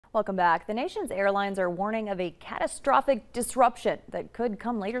Welcome back. The nation's airlines are warning of a catastrophic disruption that could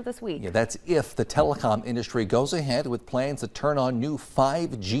come later this week. Yeah, that's if the telecom industry goes ahead with plans to turn on new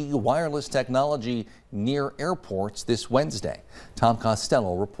 5G wireless technology near airports this Wednesday. Tom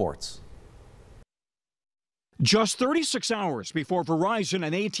Costello reports. Just 36 hours before Verizon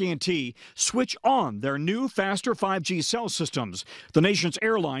and AT&T switch on their new faster 5G cell systems, the nation's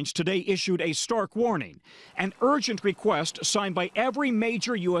airlines today issued a stark warning, an urgent request signed by every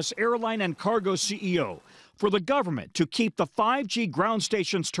major U.S. airline and cargo CEO for the government to keep the 5G ground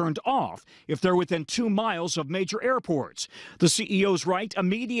stations turned off if they're within 2 miles of major airports. The CEOs write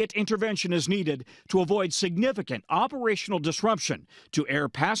immediate intervention is needed to avoid significant operational disruption to air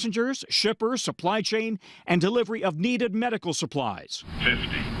passengers, shippers, supply chain, and delivery of needed medical supplies. 50,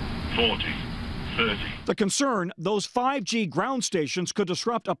 40, 30. The concern, those 5G ground stations could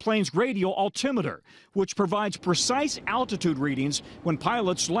disrupt a plane's radio altimeter, which provides precise altitude readings when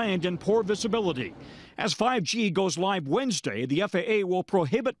pilots land in poor visibility. As 5G goes live Wednesday, the FAA will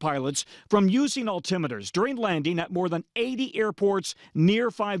prohibit pilots from using altimeters during landing at more than 80 airports near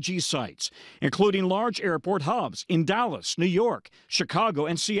 5G sites, including large airport hubs in Dallas, New York, Chicago,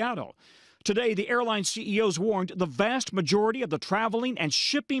 and Seattle. Today, the airline CEOs warned the vast majority of the traveling and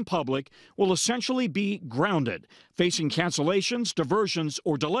shipping public will essentially be grounded, facing cancellations, diversions,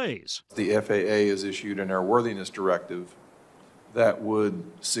 or delays. The FAA has issued an airworthiness directive that would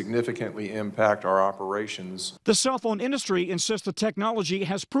significantly impact our operations. The cell phone industry insists the technology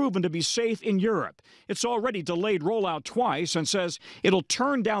has proven to be safe in Europe. It's already delayed rollout twice and says it'll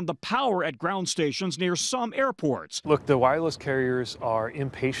turn down the power at ground stations near some airports. Look, the wireless carriers are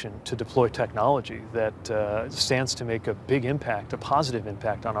impatient to deploy technology that stands to make a big impact, a positive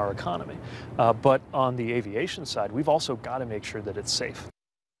impact on our economy. But on the aviation side, we've also got to make sure that it's safe.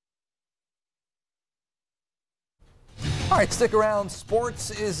 All right, stick around.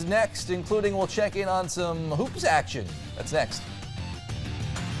 Sports is next, including we'll check in on some hoops action. That's next.